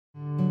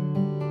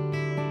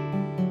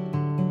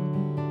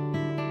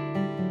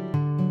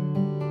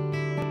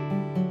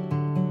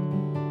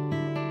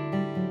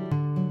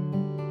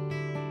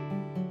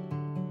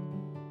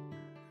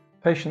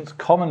Patients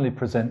commonly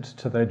present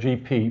to their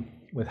GP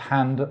with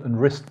hand and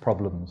wrist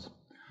problems,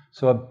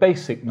 so a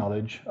basic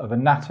knowledge of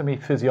anatomy,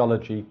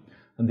 physiology,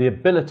 and the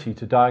ability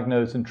to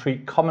diagnose and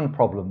treat common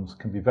problems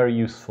can be very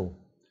useful.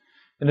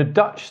 In a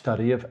Dutch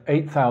study of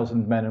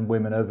 8,000 men and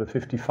women over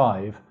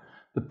 55,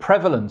 the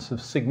prevalence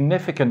of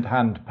significant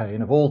hand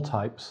pain of all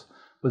types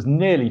was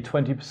nearly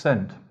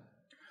 20%.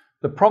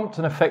 The prompt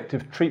and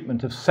effective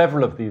treatment of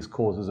several of these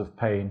causes of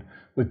pain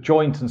with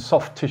joint and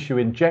soft tissue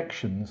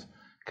injections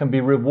can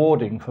be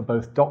rewarding for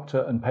both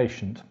doctor and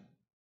patient.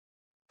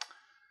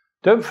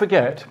 Don't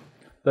forget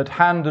that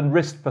hand and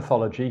wrist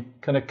pathology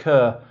can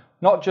occur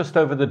not just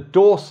over the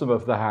dorsum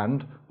of the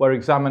hand, where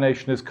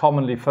examination is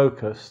commonly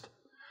focused,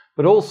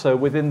 but also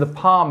within the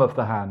palm of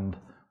the hand,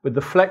 with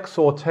the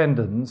flexor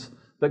tendons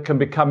that can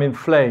become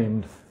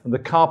inflamed and the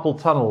carpal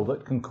tunnel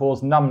that can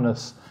cause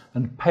numbness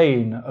and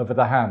pain over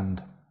the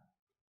hand.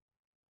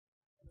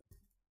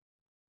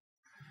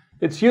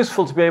 It's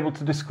useful to be able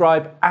to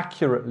describe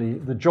accurately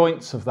the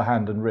joints of the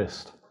hand and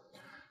wrist.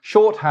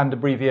 Shorthand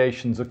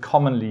abbreviations are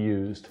commonly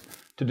used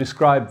to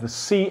describe the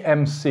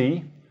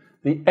CMC,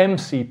 the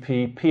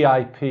MCP,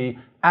 PIP,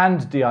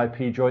 and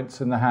DIP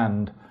joints in the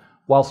hand,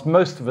 whilst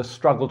most of us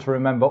struggle to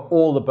remember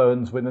all the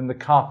bones within the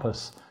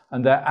carpus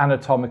and their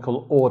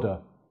anatomical order.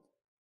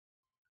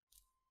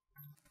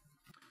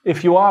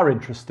 If you are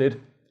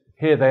interested,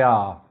 here they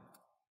are.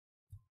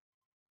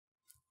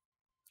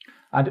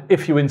 And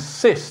if you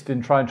insist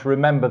in trying to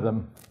remember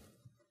them,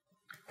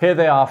 here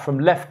they are from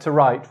left to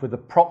right, with the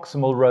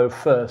proximal row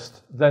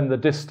first, then the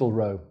distal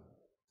row.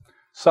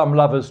 Some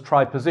lovers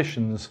try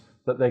positions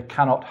that they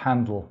cannot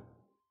handle.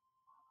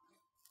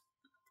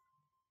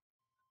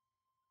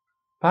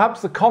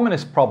 Perhaps the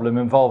commonest problem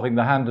involving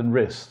the hand and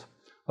wrist,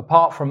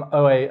 apart from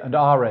OA and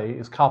RA,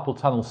 is carpal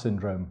tunnel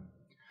syndrome.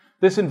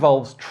 This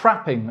involves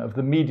trapping of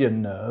the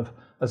median nerve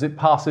as it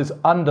passes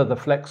under the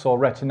flexor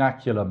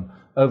retinaculum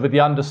over the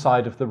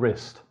underside of the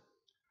wrist.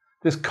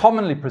 This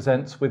commonly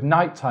presents with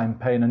nighttime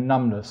pain and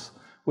numbness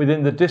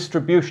within the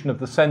distribution of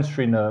the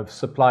sensory nerves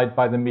supplied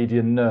by the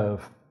median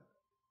nerve.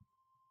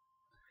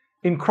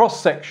 In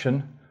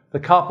cross-section, the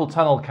carpal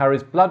tunnel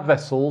carries blood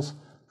vessels,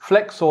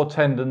 flexor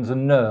tendons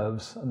and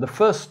nerves, and the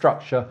first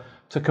structure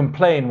to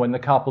complain when the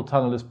carpal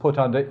tunnel is put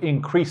under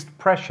increased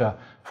pressure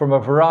from a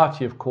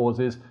variety of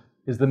causes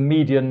is the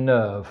median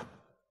nerve.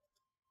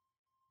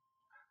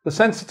 The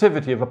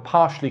sensitivity of a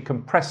partially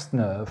compressed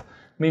nerve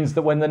means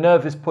that when the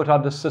nerve is put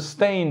under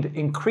sustained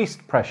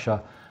increased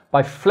pressure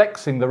by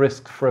flexing the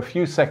wrist for a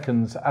few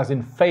seconds, as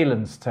in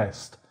Phelan's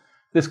test,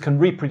 this can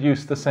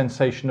reproduce the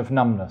sensation of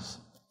numbness.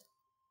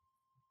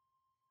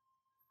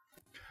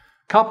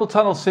 Carpal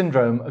tunnel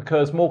syndrome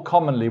occurs more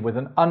commonly with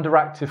an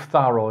underactive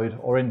thyroid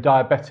or in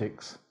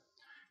diabetics.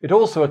 It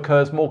also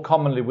occurs more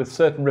commonly with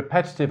certain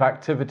repetitive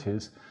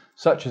activities,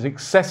 such as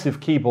excessive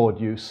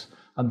keyboard use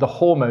and the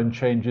hormone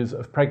changes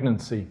of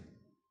pregnancy.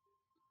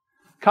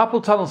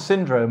 Carpal tunnel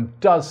syndrome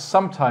does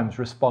sometimes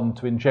respond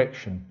to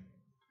injection.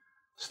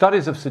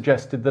 Studies have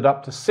suggested that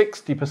up to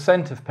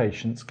 60% of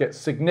patients get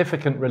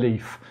significant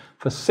relief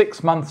for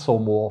 6 months or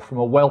more from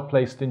a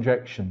well-placed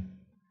injection.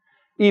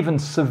 Even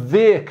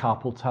severe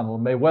carpal tunnel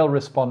may well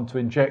respond to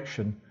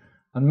injection,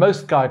 and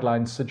most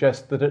guidelines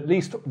suggest that at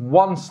least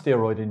one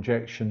steroid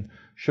injection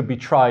should be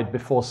tried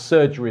before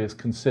surgery is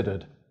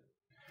considered.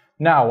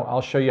 Now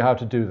I'll show you how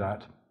to do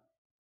that.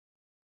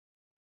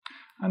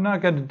 I'm now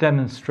going to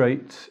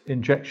demonstrate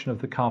injection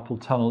of the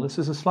carpal tunnel. This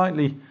is a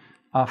slightly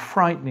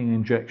frightening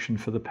injection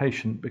for the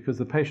patient because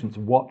the patient's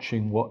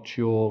watching what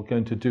you're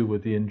going to do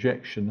with the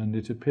injection, and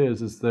it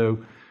appears as though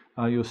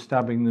you're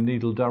stabbing the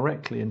needle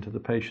directly into the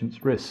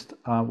patient's wrist,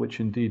 which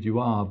indeed you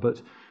are,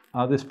 but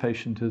this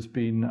patient has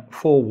been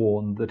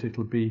forewarned that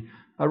it'll be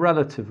a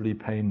relatively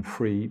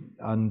pain-free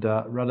and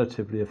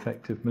relatively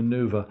effective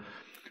maneuver.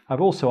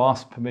 I've also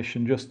asked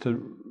permission just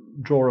to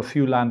draw a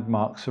few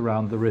landmarks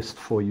around the wrist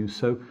for you.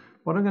 So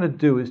what I'm going to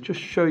do is just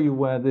show you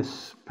where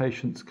this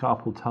patient's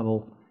carpal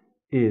tunnel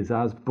is,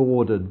 as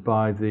bordered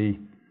by the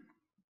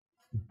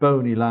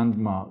bony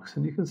landmarks.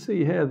 And you can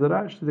see here that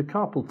actually the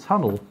carpal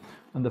tunnel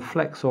and the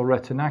flexor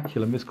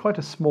retinaculum is quite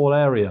a small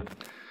area.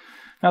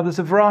 Now, there's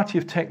a variety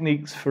of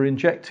techniques for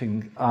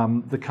injecting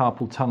the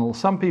carpal tunnel.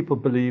 Some people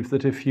believe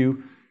that if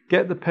you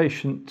get the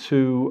patient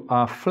to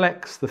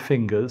flex the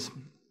fingers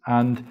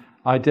and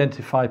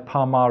identify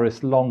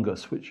palmaris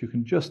longus, which you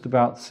can just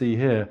about see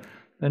here,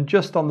 then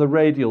just on the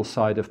radial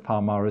side of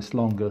palmaris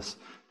longus,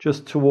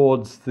 just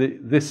towards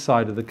this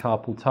side of the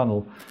carpal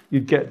tunnel,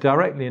 you'd get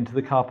directly into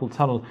the carpal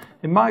tunnel.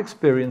 In my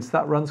experience,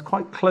 that runs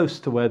quite close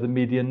to where the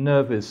median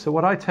nerve is. So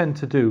what I tend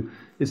to do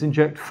is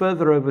inject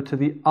further over to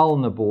the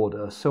ulnar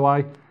border. So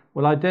I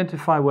will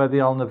identify where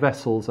the ulnar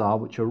vessels are,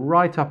 which are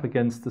right up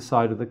against the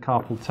side of the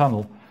carpal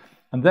tunnel.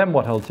 And then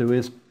what I'll do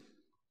is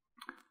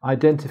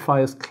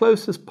identify as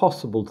close as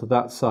possible to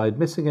that side,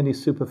 missing any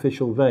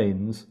superficial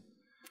veins,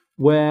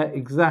 where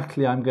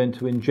exactly I'm going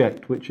to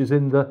inject, which is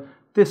in the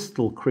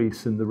distal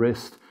crease in the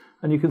wrist.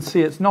 And you can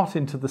see it's not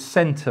into the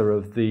center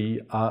of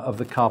the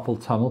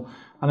carpal tunnel.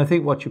 And I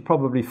think what you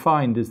probably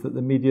find is that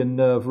the median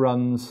nerve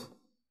runs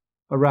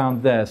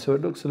around there. So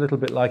it looks a little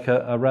bit like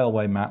a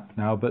railway map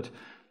now, but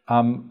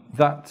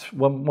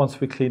once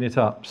we clean it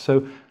up.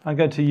 So I'm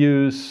going to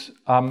use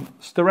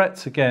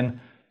Starrett's again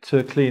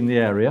to clean the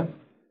area.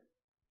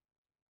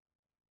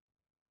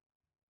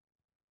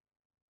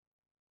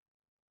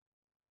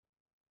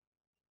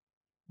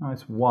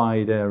 Nice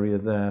wide area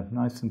there,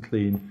 nice and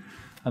clean.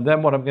 And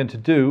then what I'm going to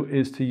do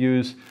is to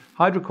use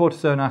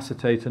hydrocortisone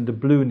acetate and a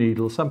blue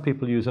needle. Some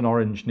people use an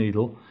orange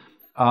needle.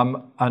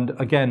 And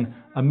again,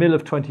 a ml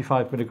of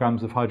 25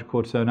 milligrams of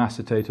hydrocortisone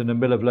acetate and a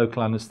ml of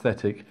local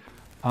anesthetic.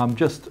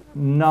 Just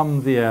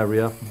numb the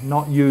area,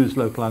 not use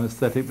local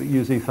anesthetic, but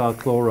use ethyl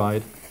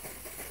chloride.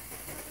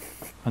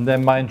 And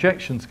then my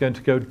injection is going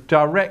to go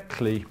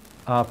directly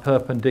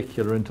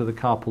perpendicular into the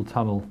carpal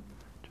tunnel,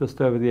 just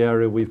over the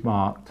area we've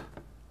marked.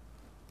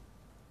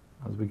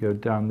 As we go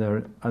down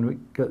there, and we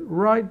get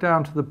right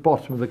down to the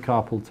bottom of the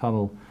carpal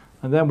tunnel,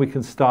 and then we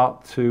can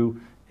start to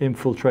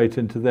infiltrate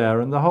into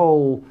there, and the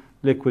whole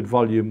liquid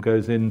volume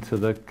goes into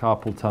the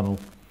carpal tunnel.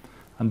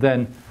 And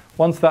then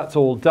once that's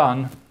all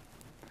done,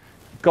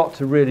 you've got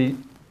to really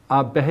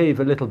behave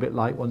a little bit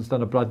like one's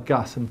done a blood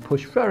gas and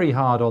push very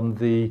hard on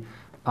the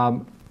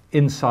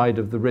inside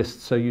of the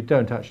wrist so you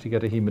don't actually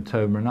get a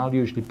hematoma, and I'll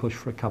usually push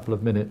for a couple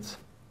of minutes.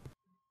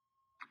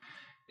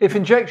 If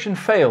injection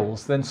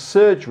fails, then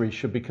surgery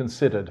should be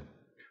considered.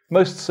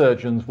 Most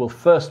surgeons will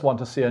first want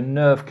to see a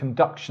nerve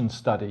conduction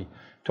study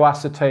to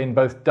ascertain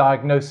both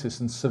diagnosis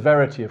and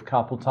severity of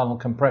carpal tunnel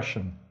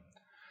compression.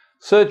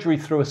 Surgery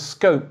through a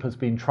scope has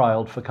been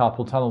trialled for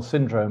carpal tunnel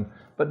syndrome,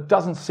 but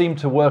doesn't seem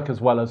to work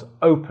as well as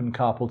open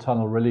carpal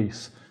tunnel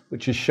release,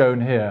 which is shown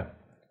here.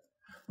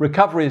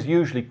 Recovery is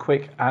usually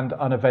quick and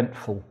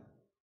uneventful.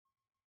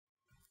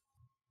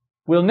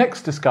 We'll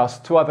next discuss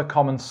two other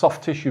common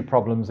soft tissue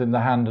problems in the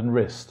hand and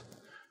wrist: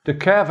 de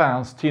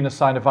Quervain's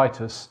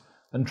tenosynovitis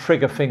and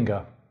trigger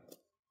finger.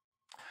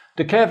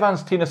 De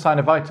Quervain's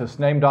tenosynovitis,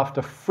 named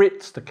after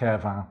Fritz de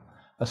Quervain,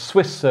 a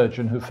Swiss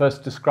surgeon who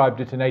first described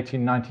it in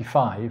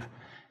 1895,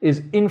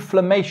 is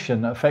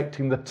inflammation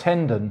affecting the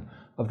tendon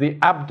of the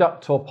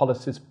abductor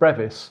pollicis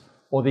brevis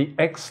or the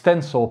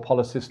extensor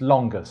pollicis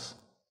longus.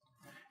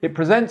 It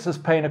presents as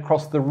pain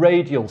across the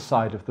radial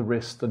side of the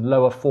wrist and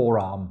lower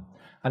forearm,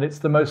 and it's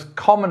the most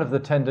common of the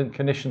tendon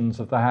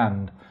conditions of the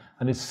hand,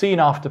 and is seen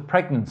after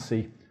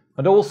pregnancy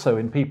and also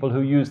in people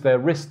who use their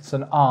wrists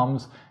and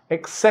arms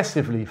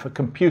excessively for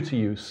computer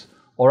use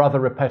or other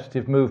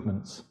repetitive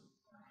movements.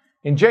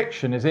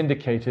 Injection is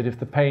indicated if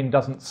the pain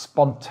doesn't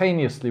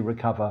spontaneously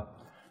recover,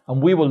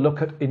 and we will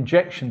look at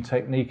injection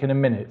technique in a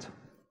minute.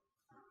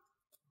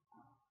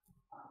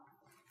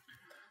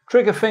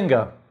 Trigger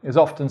finger is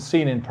often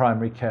seen in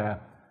primary care,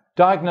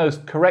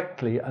 diagnosed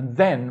correctly and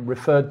then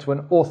referred to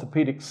an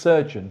orthopedic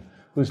surgeon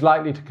who's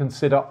likely to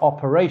consider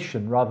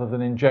operation rather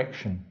than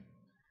injection.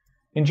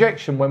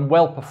 Injection, when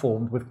well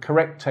performed with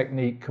correct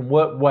technique, can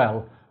work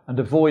well and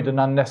avoid an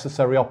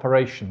unnecessary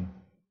operation.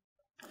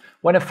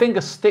 When a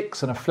finger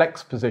sticks in a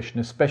flex position,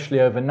 especially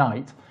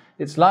overnight,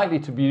 it's likely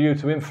to be due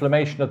to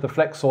inflammation of the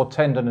flexor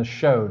tendon as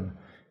shown.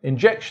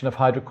 Injection of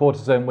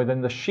hydrocortisone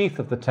within the sheath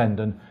of the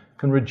tendon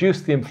can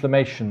reduce the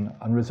inflammation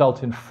and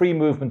result in free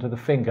movement of the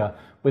finger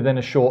within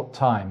a short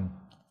time.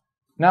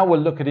 Now we'll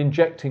look at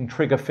injecting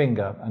trigger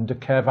finger and de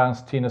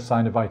Quervain's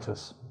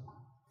tenosynovitis.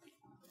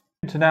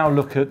 To now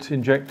look at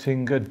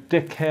injecting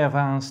de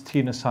Quervain's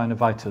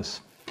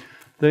tenosynovitis.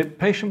 The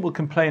patient will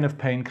complain of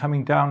pain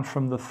coming down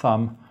from the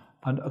thumb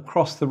and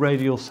across the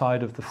radial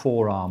side of the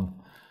forearm.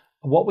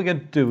 And what we're going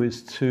to do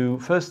is to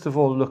first of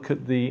all look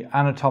at the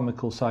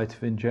anatomical site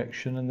of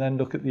injection and then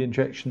look at the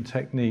injection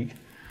technique.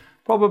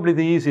 Probably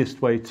the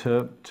easiest way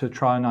to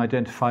try and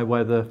identify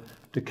where the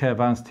de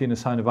Quervain's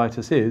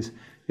tenosynovitis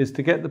is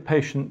to get the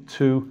patient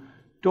to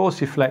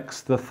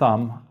dorsiflex the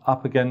thumb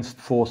up against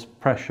forced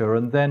pressure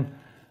and then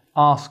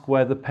ask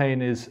where the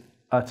pain is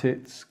at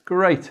its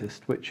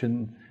greatest, which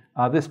in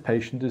this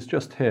patient is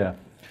just here.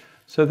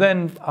 So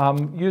then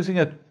using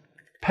a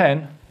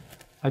pen,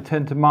 I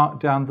tend to mark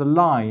down the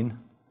line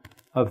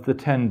of the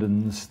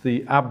tendons,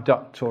 the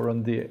abductor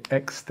and the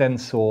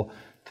extensor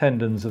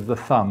tendons of the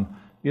thumb.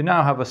 You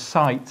now have a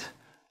site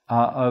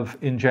of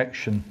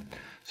injection.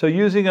 So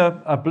using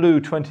a blue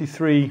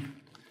 23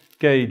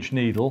 gauge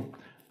needle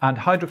and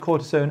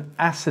hydrocortisone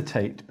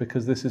acetate,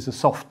 because this is a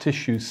soft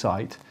tissue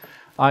site,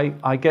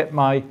 I get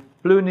my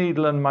blue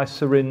needle and my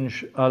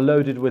syringe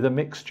loaded with a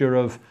mixture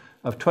of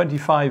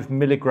 25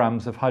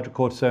 milligrams of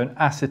hydrocortisone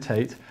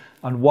acetate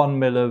and 1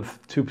 ml of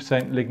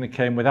 2%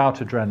 lignocaine without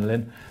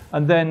adrenaline,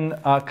 and then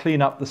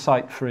clean up the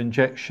site for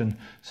injection.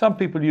 Some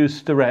people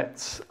use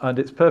Starrett's, and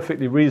it's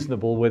perfectly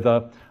reasonable with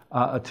a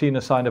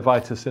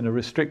tenosynovitis in a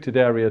restricted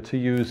area to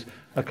use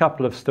a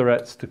couple of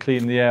Starrett's to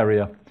clean the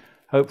area.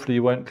 Hopefully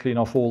you won't clean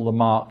off all the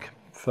mark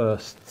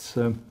first.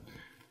 So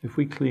if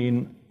we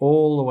clean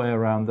all the way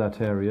around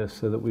that area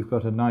so that we've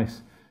got a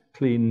nice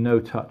clean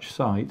no-touch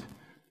site,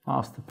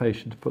 ask the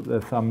patient to put their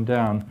thumb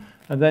down,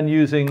 and then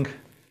using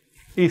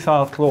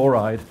ethyl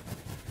chloride,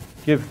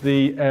 give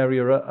the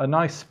area a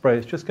nice spray.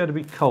 It's just going to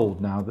be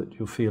cold now that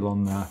you'll feel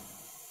on there.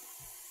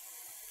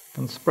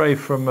 and spray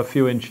from a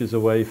few inches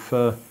away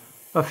for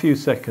a few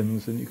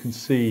seconds, and you can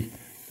see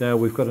there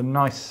we've got a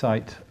nice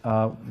site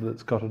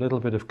that's got a little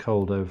bit of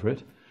cold over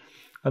it.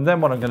 And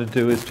then what I'm going to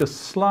do is just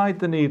slide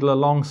the needle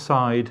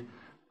alongside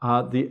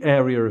the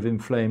area of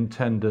inflamed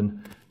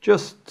tendon,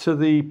 just to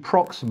the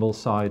proximal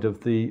side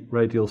of the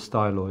radial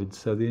styloid.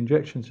 So the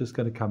injection's just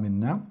going to come in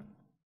now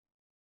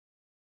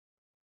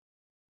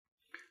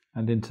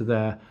and into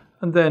there,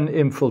 and then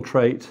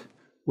infiltrate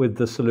with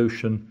the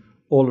solution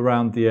all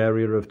around the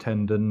area of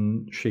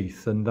tendon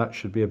sheath, and that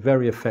should be a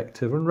very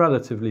effective and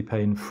relatively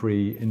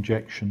pain-free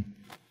injection.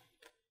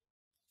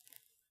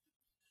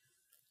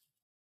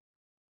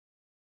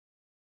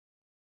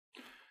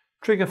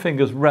 Trigger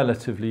finger's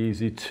relatively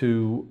easy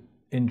to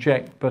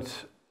inject,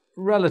 but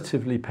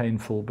relatively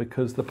painful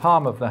because the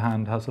palm of the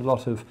hand has a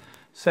lot of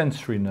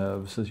sensory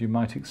nerves, as you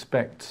might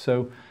expect.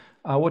 So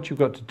what you've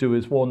got to do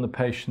is warn the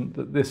patient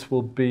that this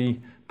will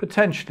be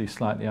potentially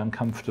slightly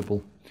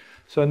uncomfortable.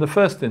 So in the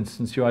first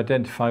instance, you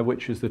identify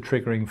which is the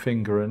triggering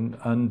finger,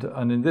 and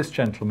in this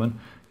gentleman,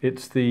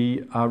 it's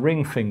the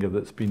ring finger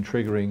that's been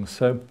triggering.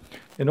 So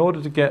in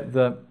order to get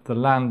the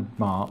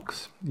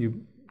landmarks,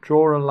 you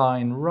draw a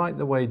line right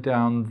the way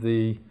down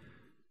the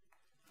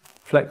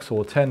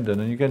flexor tendon,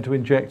 and you're going to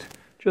inject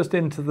just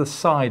into the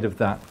side of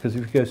that, because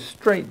if you go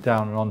straight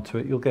down and onto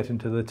it, you'll get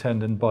into the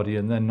tendon body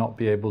and then not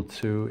be able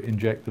to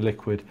inject the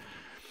liquid.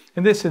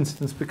 In this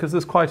instance, because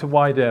there's quite a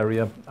wide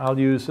area, I'll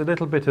use a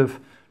little bit of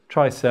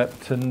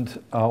tricept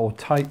and or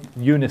tight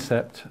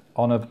unicept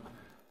on a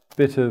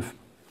bit of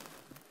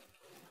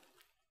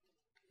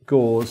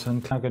gauze,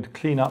 and I'm going to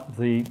clean up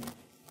the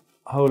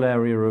whole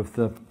area of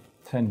the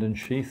tendon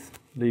sheath,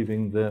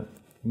 leaving the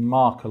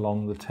mark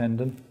along the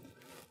tendon,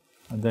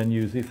 and then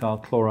use ethyl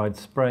chloride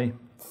spray.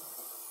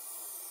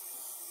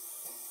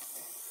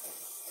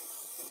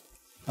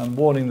 And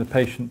warning the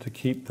patient to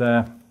keep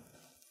their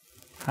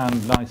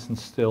hand nice and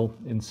still.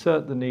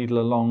 Insert the needle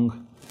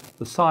along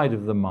the side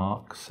of the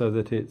mark so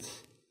that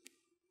it's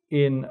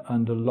in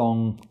and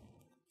along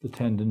the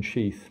tendon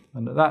sheath.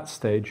 And at that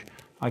stage,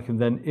 I can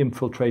then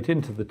infiltrate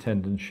into the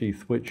tendon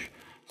sheath, which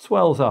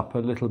swells up a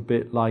little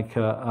bit like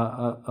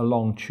a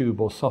long tube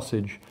or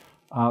sausage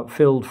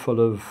filled full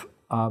of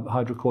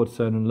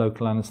hydrocortisone and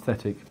local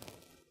anesthetic.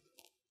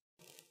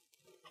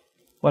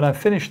 When I've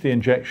finished the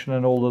injection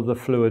and all of the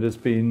fluid has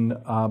been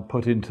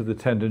put into the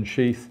tendon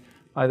sheath,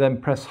 I then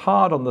press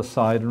hard on the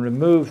side and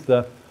remove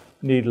the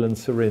needle and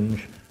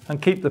syringe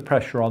and keep the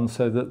pressure on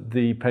so that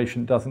the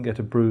patient doesn't get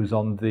a bruise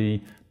on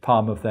the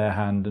palm of their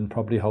hand, and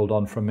probably hold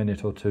on for a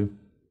minute or two.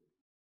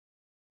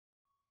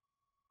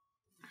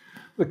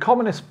 The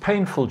commonest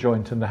painful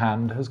joint in the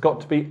hand has got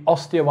to be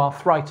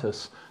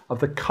osteoarthritis of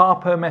the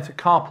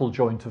carpometacarpal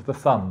joint of the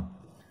thumb.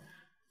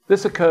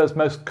 This occurs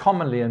most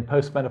commonly in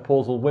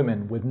postmenopausal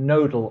women with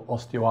nodal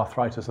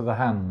osteoarthritis of the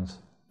hands.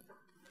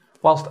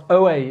 Whilst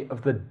OA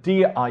of the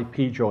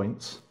DIP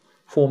joints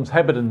forms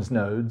Heberden's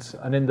nodes,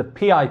 and in the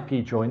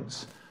PIP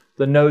joints,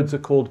 the nodes are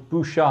called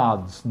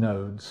Bouchard's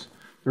nodes.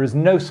 There is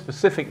no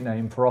specific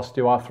name for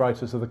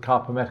osteoarthritis of the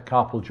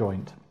carpometacarpal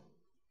joint.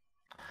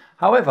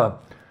 However,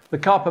 the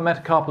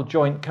carpometacarpal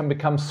joint can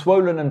become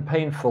swollen and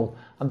painful,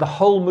 and the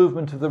whole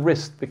movement of the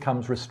wrist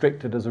becomes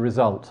restricted as a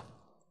result.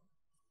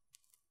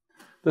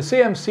 The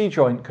CMC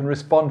joint can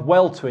respond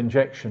well to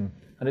injection,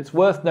 and it's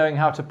worth knowing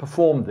how to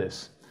perform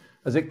this,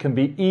 as it can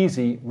be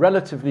easy,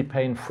 relatively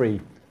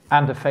pain-free,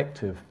 and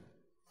effective.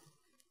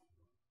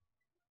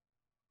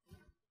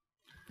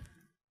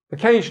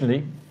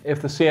 Occasionally,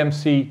 if the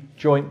CMC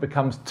joint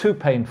becomes too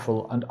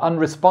painful and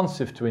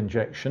unresponsive to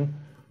injection,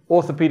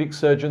 orthopedic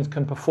surgeons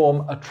can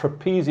perform a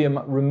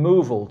trapezium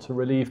removal to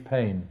relieve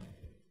pain.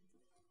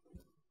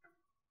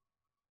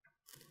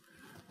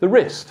 The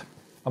wrist,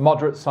 a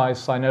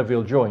moderate-sized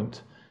synovial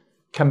joint,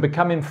 can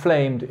become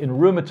inflamed in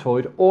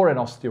rheumatoid or in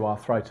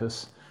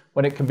osteoarthritis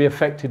when it can be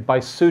affected by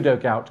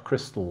pseudogout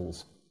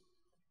crystals.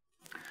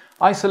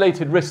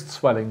 Isolated wrist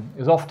swelling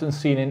is often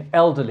seen in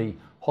elderly,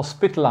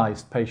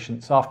 hospitalized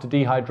patients after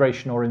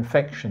dehydration or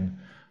infection,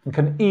 and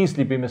can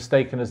easily be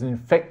mistaken as an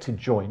infected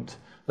joint,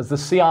 as the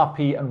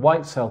CRP and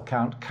white cell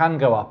count can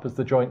go up as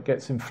the joint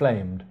gets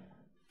inflamed.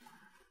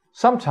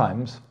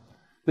 Sometimes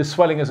this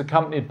swelling is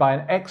accompanied by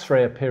an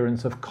X-ray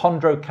appearance of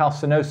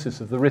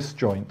chondrocalcinosis of the wrist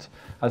joint,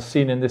 as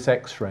seen in this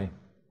X-ray.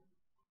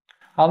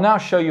 I'll now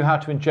show you how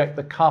to inject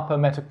the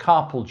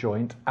carpometacarpal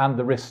joint and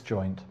the wrist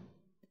joint.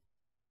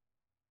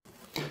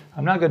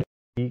 I'm now going to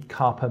do the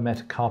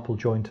carpometacarpal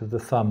joint of the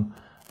thumb.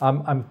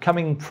 I'm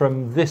coming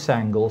from this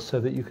angle so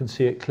that you can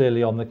see it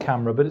clearly on the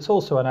camera, but it's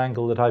also an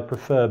angle that I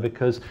prefer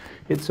because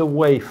it's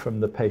away from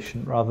the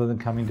patient rather than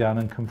coming down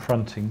and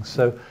confronting.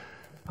 So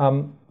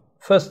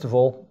first of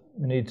all,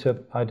 we need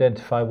to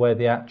identify where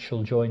the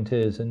actual joint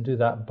is, and do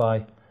that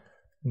by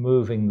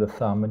moving the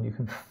thumb, and you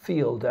can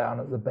feel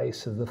down at the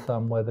base of the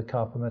thumb where the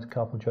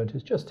carpometacarpal joint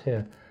is, just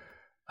here.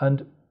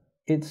 And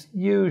it's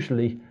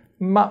usually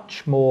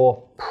much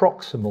more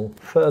proximal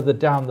further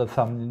down the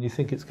thumb than you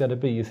think it's going to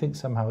be. You think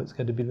somehow it's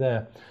going to be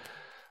there.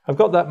 I've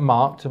got that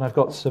marked, and I've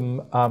got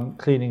some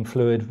cleaning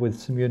fluid with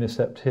some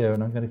unicept here,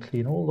 and I'm going to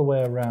clean all the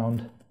way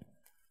around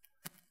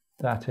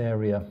that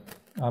area.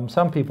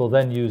 Some people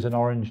then use an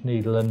orange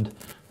needle and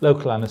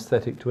local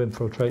anaesthetic to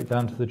infiltrate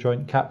down to the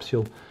joint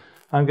capsule.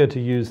 I'm going to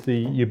use the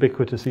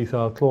ubiquitous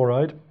ethyl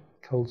chloride,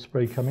 cold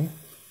spray coming,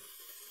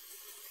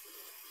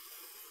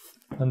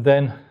 and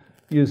then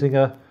using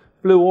a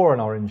blue or an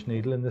orange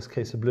needle, in this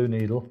case a blue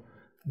needle,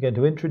 I'm going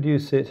to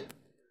introduce it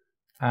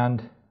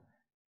and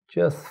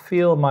just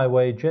feel my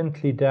way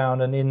gently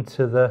down and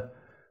into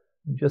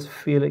just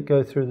feel it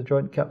go through the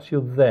joint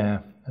capsule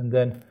there, and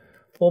then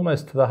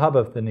almost to the hub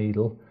of the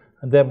needle.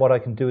 And then what I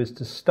can do is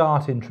to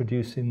start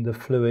introducing the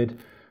fluid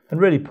and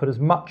really put as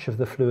much of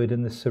the fluid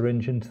in this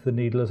syringe into the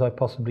needle as I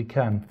possibly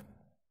can.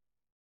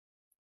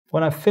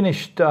 When I've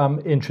finished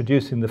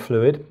introducing the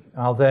fluid,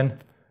 I'll then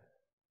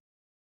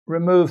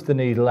remove the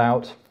needle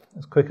out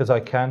as quick as I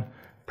can,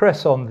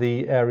 press on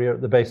the area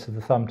at the base of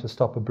the thumb to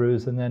stop a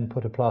bruise, and then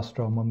put a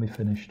plaster on when we've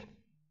finished.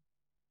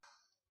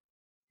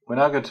 We're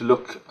now going to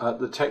look at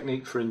the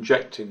technique for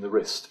injecting the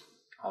wrist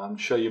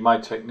and show you my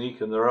technique,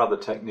 and there are other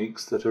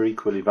techniques that are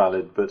equally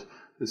valid, but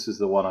this is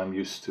the one I'm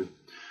used to.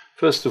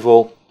 First of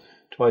all,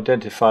 to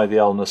identify the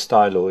ulnar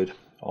styloid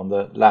on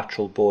the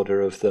lateral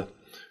border of the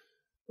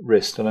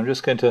wrist, and I'm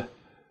just going to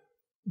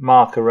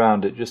mark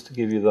around it just to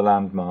give you the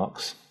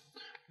landmarks.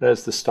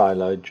 There's the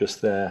styloid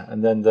just there,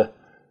 and then the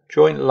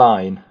joint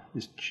line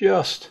is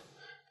just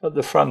at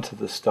the front of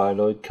the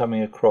styloid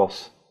coming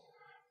across,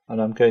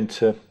 and I'm going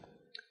to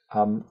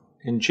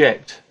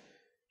inject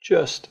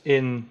just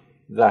in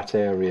that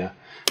area.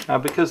 Now,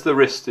 because the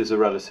wrist is a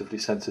relatively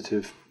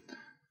sensitive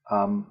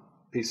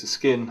piece of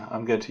skin,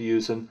 I'm going to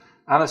use an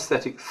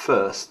anaesthetic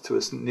first to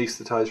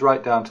anaesthetize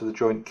right down to the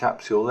joint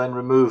capsule, then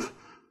remove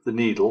the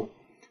needle,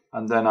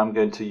 and then I'm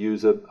going to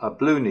use a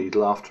blue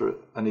needle after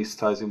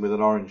anaesthetizing with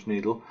an orange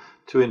needle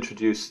to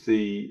introduce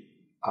the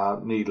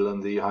needle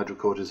and the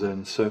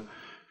hydrocortisone. So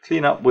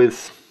clean up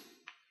with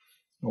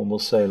normal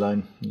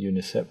saline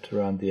Unicept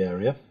around the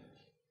area,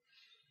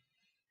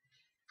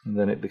 and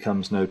then it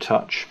becomes no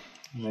touch.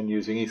 And then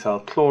using ethyl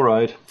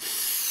chloride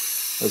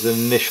as an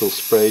initial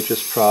spray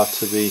just prior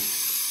to the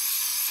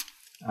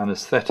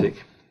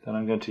anaesthetic. Then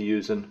I'm going to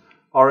use an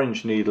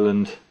orange needle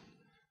and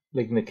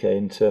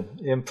lignocaine to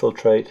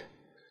infiltrate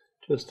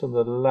just on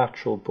the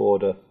lateral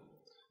border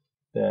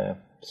there.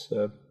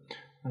 So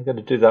I'm going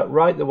to do that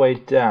right the way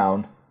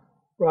down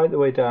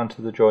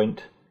to the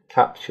joint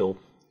capsule,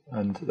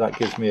 and that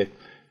gives me a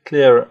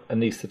clear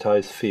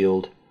anaesthetized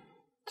field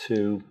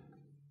to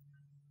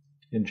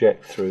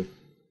inject through.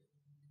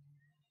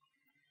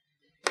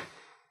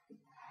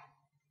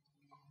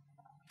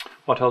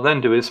 What I'll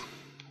then do is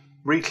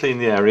re-clean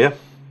the area,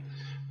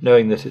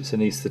 knowing that it's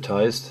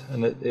anaesthetized,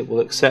 and it will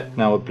accept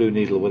now a blue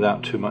needle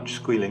without too much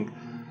squealing,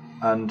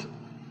 and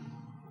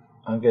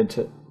I'm going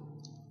to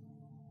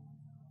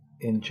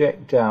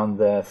inject down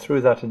there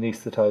through that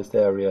anaesthetized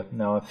area.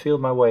 Now I feel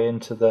my way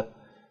into the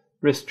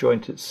wrist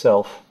joint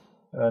itself,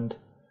 and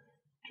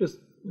just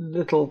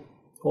little,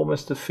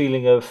 almost a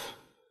feeling of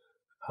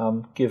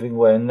giving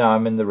way, and now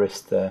I'm in the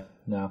wrist there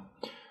now.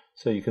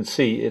 So you can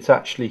see it's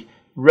actually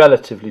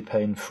relatively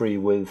pain-free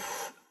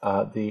with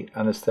the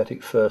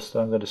anaesthetic first.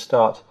 So I'm going to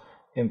start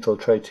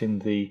infiltrating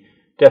the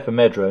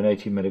depomedrone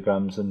 80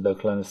 milligrams and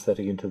local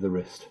anaesthetic into the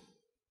wrist.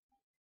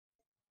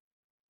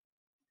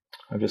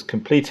 I'm just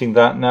completing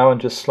that now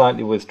and just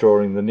slightly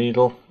withdrawing the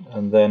needle,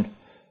 and then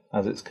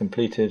as it's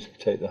completed,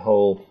 take the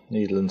whole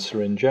needle and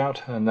syringe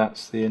out, and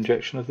that's the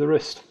injection of the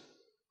wrist.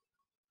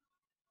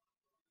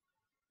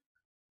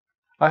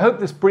 I hope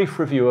this brief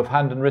review of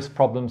hand and wrist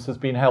problems has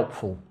been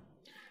helpful.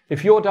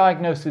 If your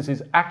diagnosis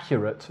is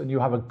accurate and you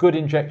have a good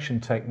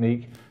injection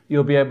technique,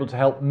 you'll be able to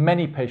help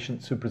many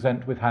patients who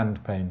present with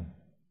hand pain.